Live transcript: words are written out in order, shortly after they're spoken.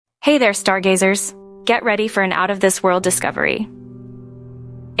Hey there, stargazers. Get ready for an out-of-this-world discovery.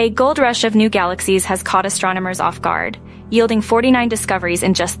 A gold rush of new galaxies has caught astronomers off guard, yielding 49 discoveries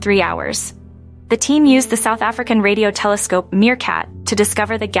in just 3 hours. The team used the South African radio telescope MeerKAT to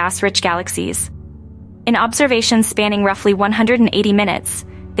discover the gas-rich galaxies. In observations spanning roughly 180 minutes,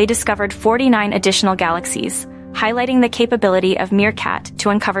 they discovered 49 additional galaxies, highlighting the capability of MeerKAT to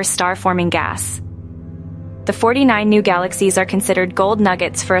uncover star-forming gas. The 49 new galaxies are considered gold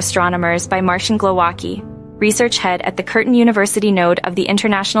nuggets for astronomers by Marcin Glowacki, research head at the Curtin University node of the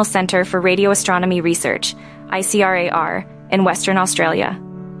International Centre for Radio Astronomy Research, ICRAR, in Western Australia.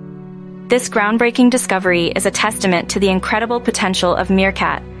 This groundbreaking discovery is a testament to the incredible potential of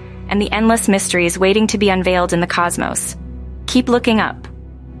MeerKAT and the endless mysteries waiting to be unveiled in the cosmos. Keep looking up.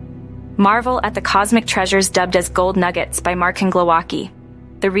 Marvel at the cosmic treasures dubbed as gold nuggets by Marcin Glowacki,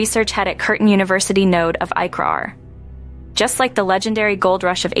 the research head at Curtin University node of ICRAR. Just like the legendary gold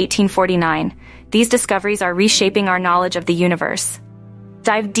rush of 1849, these discoveries are reshaping our knowledge of the universe.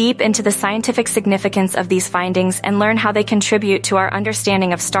 Dive deep into the scientific significance of these findings and learn how they contribute to our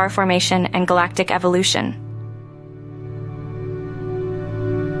understanding of star formation and galactic evolution.